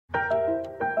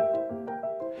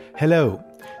Hello.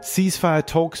 Ceasefire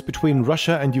talks between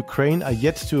Russia and Ukraine are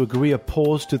yet to agree a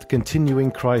pause to the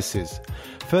continuing crisis.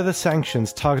 Further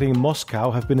sanctions targeting Moscow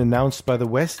have been announced by the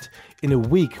West in a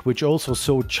week which also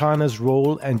saw China's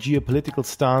role and geopolitical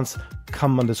stance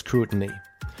come under scrutiny.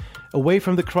 Away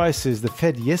from the crisis, the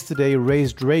Fed yesterday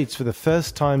raised rates for the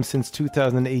first time since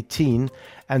 2018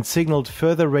 and signaled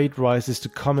further rate rises to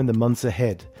come in the months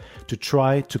ahead to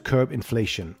try to curb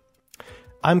inflation.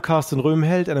 I'm Carsten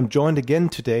Röhmheld and I'm joined again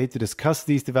today to discuss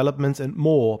these developments and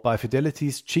more by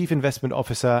Fidelity's Chief Investment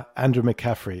Officer, Andrew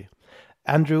McCaffrey.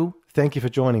 Andrew, thank you for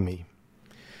joining me.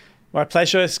 My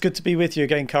pleasure. It's good to be with you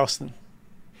again, Carsten.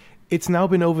 It's now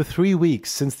been over 3 weeks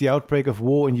since the outbreak of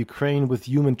war in Ukraine, with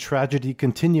human tragedy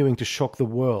continuing to shock the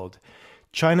world.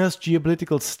 China's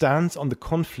geopolitical stance on the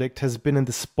conflict has been in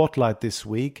the spotlight this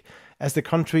week, as the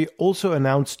country also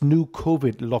announced new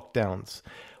COVID lockdowns.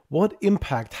 What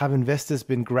impact have investors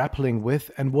been grappling with,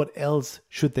 and what else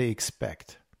should they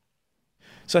expect?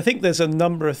 So I think there's a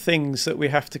number of things that we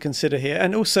have to consider here,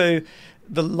 and also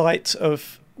the light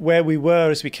of where we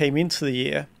were as we came into the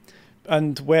year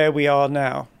and where we are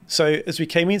now. So as we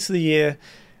came into the year,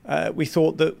 we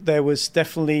thought that there was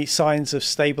definitely signs of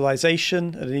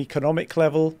stabilization at an economic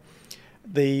level.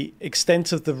 The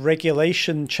extent of the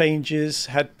regulation changes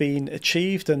had been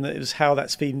achieved, and it was how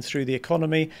that's feeding through the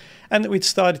economy, and that we'd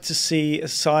started to see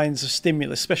signs of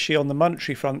stimulus, especially on the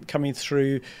monetary front, coming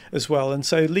through as well, and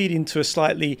so leading to a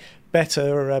slightly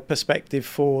better perspective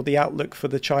for the outlook for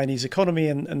the Chinese economy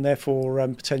and therefore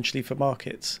potentially for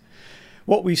markets.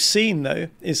 What we've seen, though,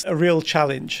 is a real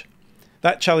challenge.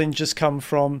 That challenge has come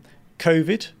from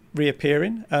COVID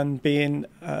reappearing and being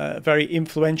very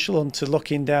influential onto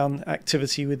locking down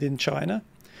activity within China.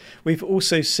 We've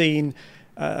also seen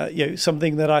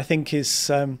something that I think is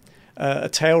a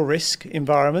tail risk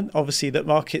environment, obviously, that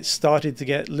markets started to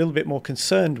get a little bit more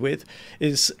concerned with,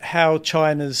 is how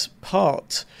China's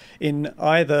part in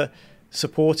either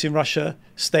supporting Russia,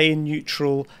 staying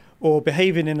neutral, or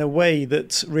behaving in a way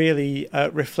that really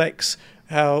reflects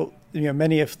how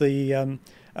many of the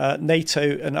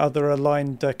NATO and other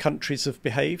aligned countries have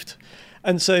behaved.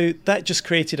 And so that just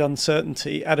created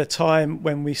uncertainty at a time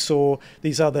when we saw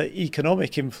these other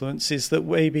economic influences that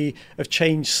maybe have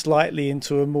changed slightly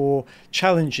into a more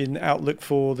challenging outlook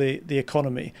for the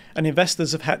economy. And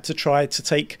investors have had to try to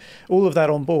take all of that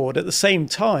on board. At the same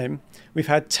time, we've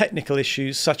had technical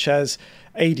issues such as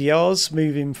ADRs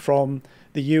moving from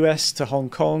the US to Hong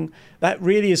Kong. That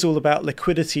really is all about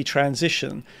liquidity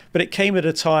transition. But it came at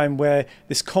a time where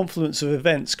this confluence of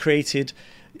events created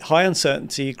high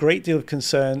uncertainty, a great deal of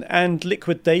concern, and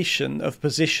liquidation of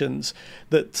positions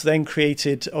that then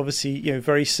created, obviously,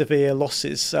 very severe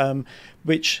losses,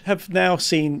 which have now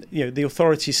seen the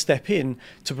authorities step in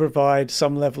to provide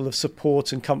some level of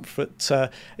support and comfort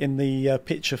in the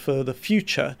picture for the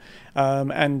future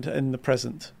and in the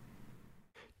present.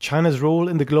 China's role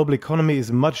in the global economy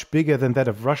is much bigger than that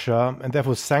of Russia, and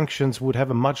therefore sanctions would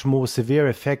have a much more severe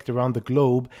effect around the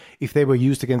globe if they were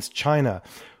used against China.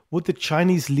 Would the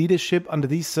Chinese leadership under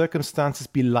these circumstances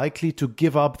be likely to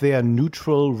give up their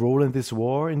neutral role in this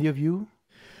war, in your view?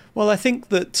 Well, I think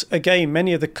that, again,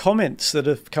 many of the comments that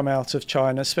have come out of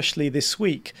China, especially this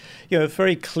week, have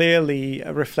very clearly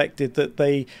reflected that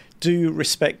they do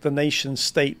respect the nation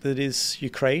state that is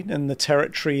Ukraine and the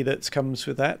territory that comes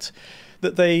with that.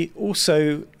 That they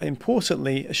also,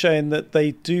 importantly, are showing that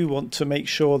they do want to make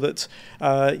sure that,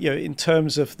 in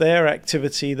terms of their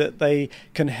activity, that they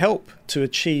can help to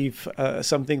achieve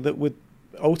something that would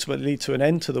ultimately lead to an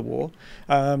end to the war.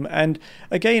 And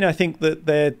again, I think that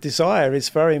their desire is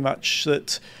very much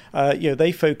that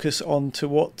they focus on to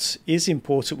what is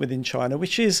important within China,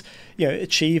 which is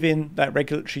achieving that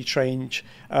regulatory change,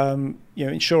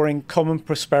 ensuring common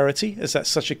prosperity, as that's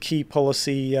such a key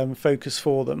policy focus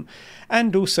for them,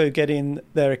 and also getting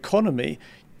their economy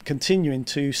continuing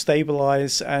to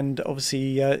stabilize and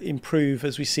obviously improve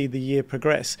as we see the year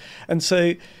progress. And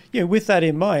so, with that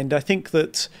in mind, I think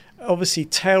that obviously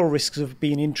tail risks have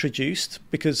been introduced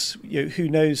because who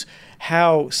knows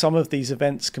how some of these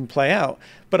events can play out.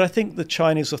 But I think the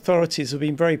Chinese authorities have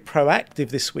been very proactive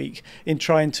this week in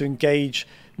trying to engage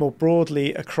more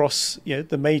broadly across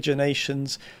the major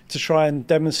nations to try and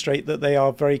demonstrate that they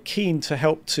are very keen to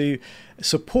help to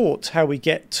support how we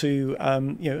get to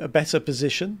a better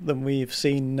position than we've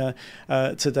seen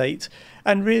to date.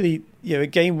 And really,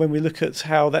 again, when we look at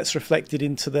how that's reflected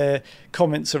into their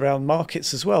comments around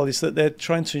markets as well, is that they're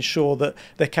trying to ensure that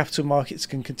their capital markets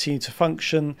can continue to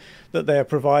function, that they are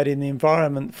providing the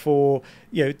environment for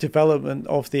development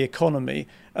of the economy,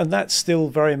 and that's still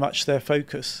very much their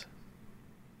focus.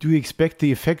 Do you expect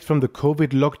the effect from the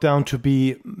COVID lockdown to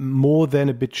be more than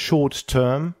a bit short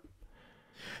term?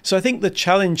 So I think the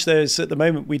challenge there is at the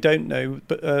moment we don't know,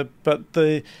 but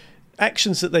the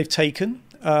actions that they've taken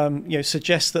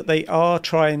suggest that they are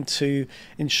trying to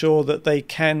ensure that they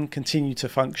can continue to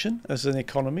function as an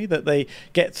economy, that they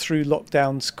get through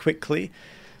lockdowns quickly.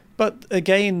 But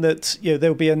again, that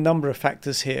there'll be a number of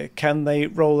factors here. Can they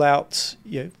roll out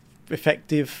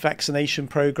effective vaccination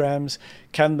programs?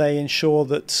 Can they ensure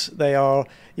that they are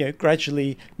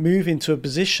gradually move into a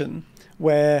position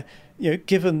where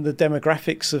given the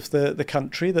demographics of the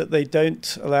country, that they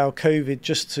don't allow COVID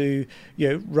just to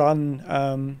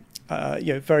run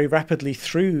very rapidly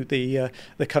through the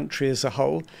country as a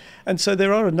whole. And so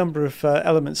there are a number of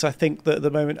elements I think that at the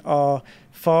moment are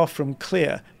far from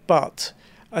clear. But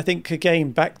I think,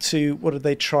 again, back to what are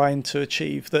they trying to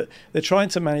achieve, that they're trying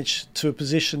to manage to a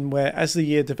position where as the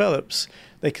year develops,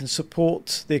 they can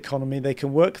support the economy, they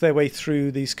can work their way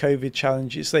through these COVID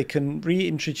challenges, they can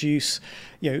reintroduce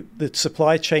the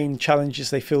supply chain challenges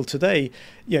they feel today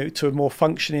to a more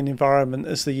functioning environment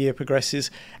as the year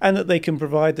progresses, and that they can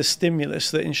provide the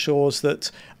stimulus that ensures that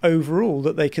overall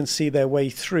that they can see their way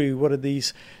through what are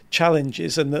these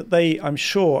challenges, and that they, I'm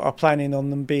sure, are planning on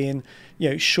them being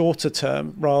shorter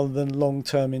term rather than long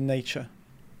term in nature.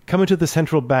 Coming to the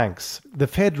central banks, the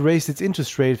Fed raised its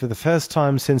interest rate for the first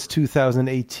time since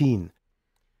 2018.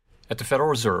 At the Federal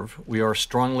Reserve, we are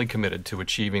strongly committed to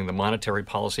achieving the monetary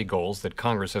policy goals that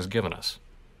Congress has given us: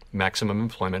 maximum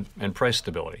employment and price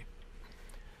stability.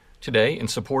 Today, in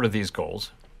support of these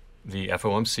goals, the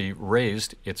FOMC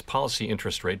raised its policy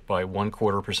interest rate by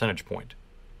 1/4 percentage point.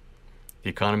 The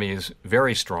economy is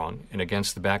very strong, and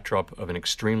against the backdrop of an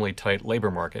extremely tight labor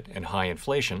market and high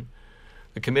inflation,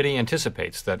 the committee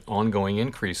anticipates that ongoing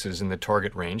increases in the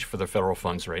target range for the federal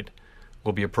funds rate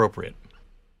will be appropriate.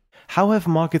 How have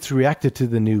markets reacted to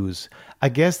the news? I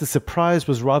guess the surprise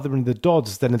was rather in the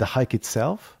dodds than in the hike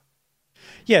itself?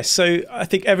 Yes, so I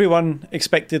think everyone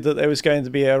expected that there was going to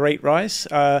be a rate rise,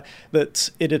 that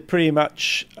it had pretty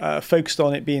much focused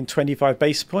on it being 25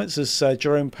 basis points, as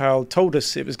Jerome Powell told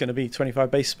us it was going to be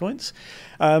 25 basis points.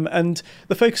 And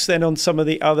the focus then on some of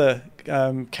the other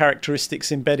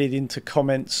characteristics embedded into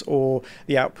comments or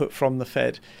the output from the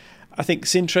Fed. I think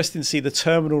it's interesting to see the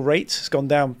terminal rate has gone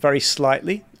down very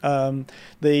slightly.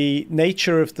 The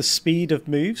nature of the speed of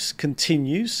moves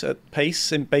continues at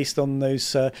pace and based on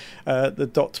those the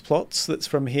dot plots that's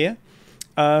from here.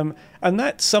 And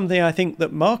that's something I think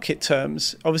that market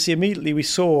terms, obviously immediately we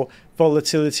saw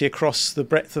volatility across the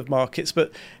breadth of markets,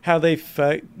 but how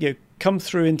they've come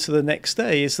through into the next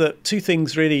day is that two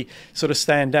things really sort of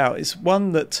stand out. Is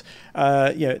one that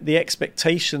the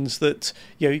expectations that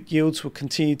yields will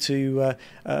continue to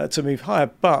move higher,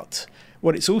 but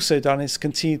what it's also done is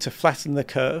continue to flatten the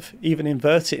curve, even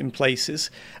invert it in places,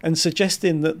 and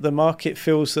suggesting that the market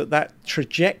feels that that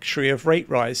trajectory of rate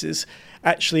rises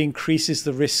actually increases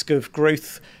the risk of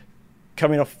growth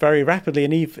coming off very rapidly,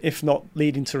 and if not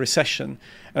leading to recession.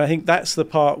 And I think that's the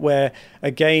part where,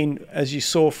 again, as you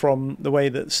saw from the way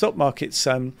that the stock markets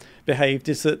behaved,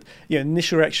 is that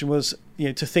initial reaction was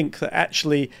to think that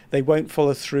actually they won't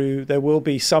follow through. There will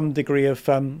be some degree of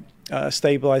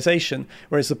stabilization,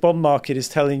 whereas the bond market is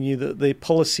telling you that the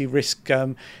policy risk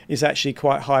is actually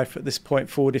quite high at this point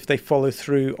forward if they follow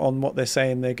through on what they're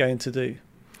saying they're going to do.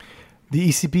 The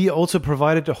ECB also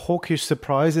provided a hawkish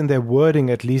surprise in their wording,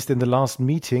 at least in the last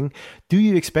meeting. Do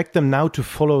you expect them now to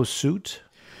follow suit?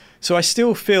 So I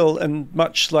still feel, and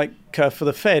much like for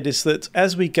the Fed, is that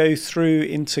as we go through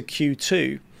into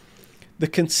Q2, the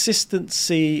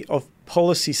consistency of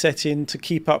policy set in to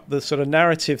keep up the sort of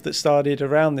narrative that started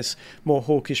around this more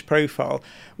hawkish profile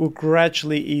will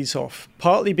gradually ease off,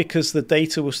 partly because the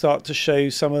data will start to show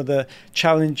some of the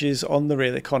challenges on the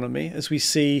real economy as we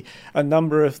see a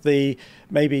number of the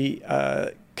maybe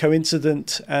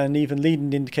coincident and even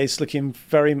leading indicators looking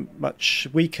very much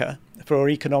weaker for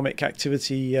economic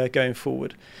activity going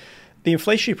forward. The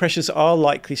inflationary pressures are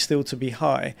likely still to be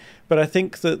high, but I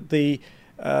think that the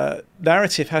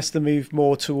narrative has to move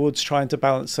more towards trying to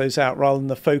balance those out rather than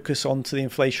the focus onto the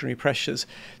inflationary pressures.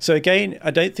 So again, I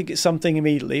don't think it's something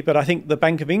immediately, but I think the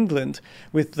Bank of England,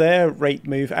 with their rate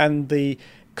move and the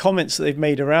comments that they've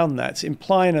made around that,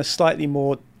 implying a slightly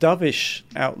more dovish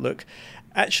outlook,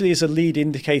 actually is a lead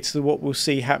indicator to what we'll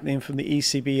see happening from the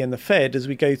ECB and the Fed as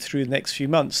we go through the next few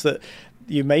months, that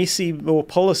you may see more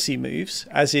policy moves,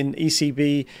 as in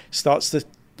ECB starts to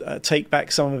take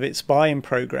back some of its buying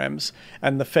programs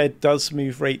and the Fed does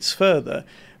move rates further,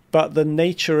 but the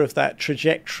nature of that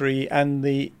trajectory and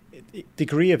the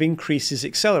degree of increase is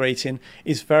accelerating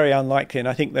is very unlikely. And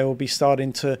I think they will be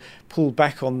starting to pull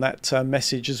back on that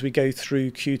message as we go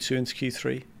through Q2 into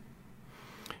Q3.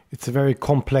 It's a very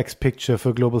complex picture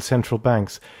for global central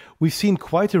banks. We've seen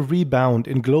quite a rebound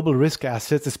in global risk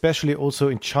assets, especially also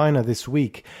in China this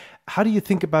week. How do you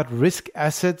think about risk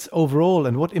assets overall,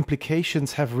 and what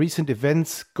implications have recent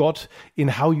events got in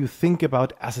how you think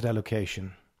about asset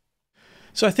allocation?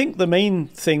 So I think the main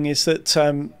thing is that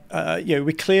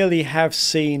we clearly have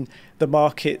seen the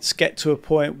markets get to a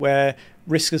point where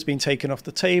risk has been taken off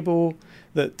the table,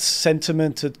 that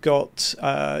sentiment had got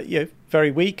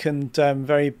very weak and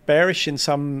very bearish in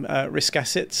some risk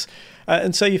assets.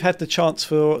 And so you've had the chance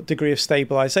for a degree of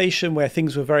stabilization where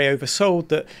things were very oversold,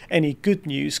 that any good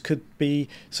news could be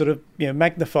sort of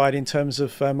magnified in terms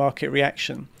of market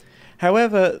reaction.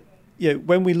 However,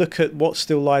 when we look at what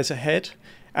still lies ahead,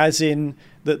 as in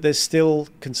that there's still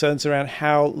concerns around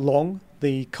how long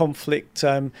the conflict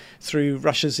through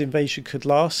Russia's invasion could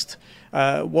last,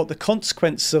 what the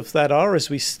consequences of that are, as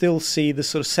we still see the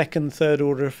sort of second, third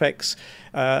order effects,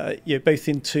 both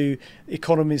into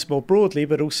economies more broadly,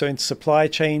 but also into supply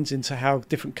chains, into how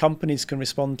different companies can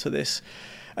respond to this.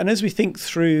 And as we think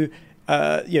through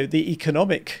the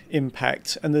economic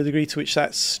impact and the degree to which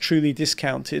that's truly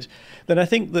discounted, then I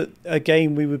think that,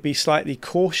 again, we would be slightly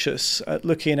cautious at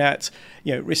looking at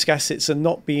risk assets and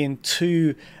not being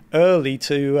too early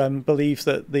to believe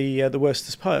that the worst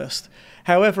is past.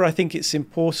 However, I think it's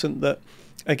important that,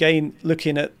 again,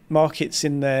 looking at markets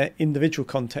in their individual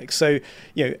context. So,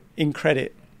 in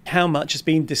credit, how much has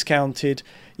been discounted?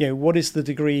 What is the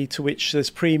degree to which this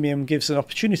premium gives an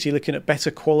opportunity, looking at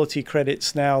better quality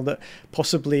credits now that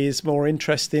possibly is more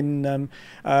interest in,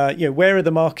 where are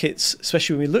the markets,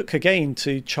 especially when we look again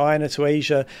to China, to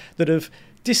Asia, that have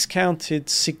discounted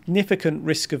significant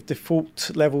risk of default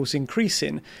levels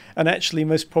increasing, and actually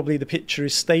most probably the picture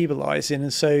is stabilizing,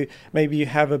 and so maybe you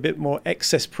have a bit more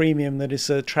excess premium that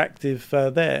is attractive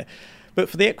there. But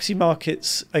for the equity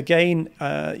markets, again,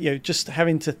 just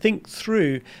having to think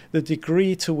through the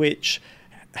degree to which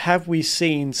have we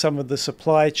seen some of the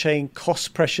supply chain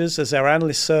cost pressures, as our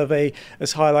analyst survey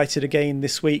has highlighted again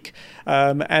this week,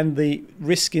 and the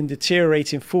risk in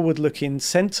deteriorating forward-looking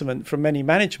sentiment from many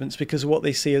managements because of what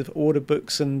they see of order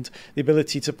books and the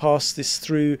ability to pass this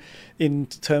through in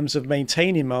terms of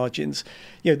maintaining margins.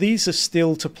 These are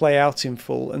still to play out in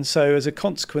full. And so as a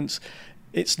consequence,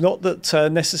 it's not that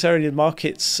necessarily the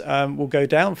markets will go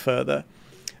down further,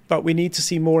 but we need to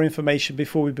see more information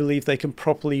before we believe they can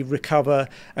properly recover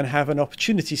and have an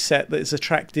opportunity set that is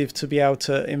attractive to be able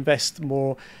to invest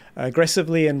more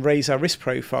aggressively and raise our risk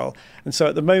profile. And so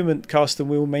at the moment, Carsten,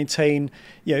 we will maintain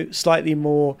slightly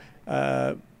more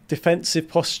defensive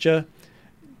posture,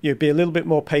 be a little bit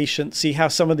more patient, see how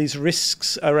some of these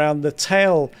risks around the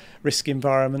tail risk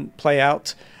environment play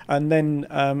out, and then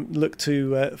look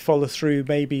to follow through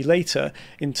maybe later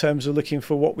in terms of looking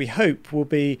for what we hope will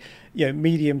be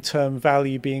medium-term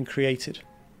value being created.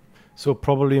 So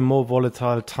probably more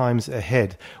volatile times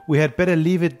ahead. We had better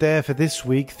leave it there for this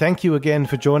week. Thank you again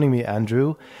for joining me,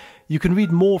 Andrew. You can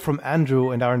read more from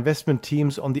Andrew and our investment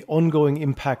teams on the ongoing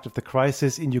impact of the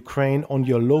crisis in Ukraine on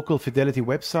your local Fidelity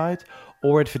website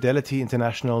or at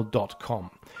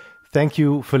fidelityinternational.com. Thank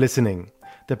you for listening.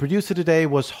 The producer today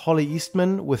was Holly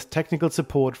Eastman with technical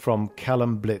support from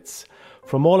Callum Blitz.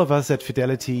 From all of us at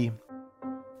Fidelity,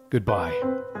 goodbye.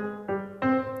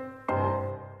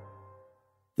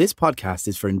 This podcast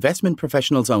is for investment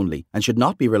professionals only and should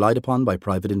not be relied upon by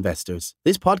private investors.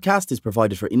 This podcast is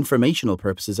provided for informational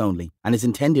purposes only and is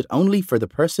intended only for the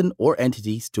person or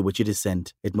entities to which it is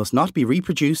sent. It must not be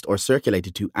reproduced or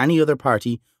circulated to any other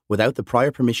party without the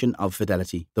prior permission of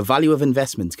Fidelity. The value of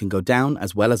investments can go down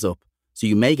as well as up, so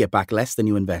you may get back less than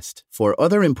you invest. For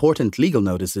other important legal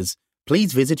notices,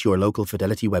 please visit your local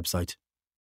Fidelity website.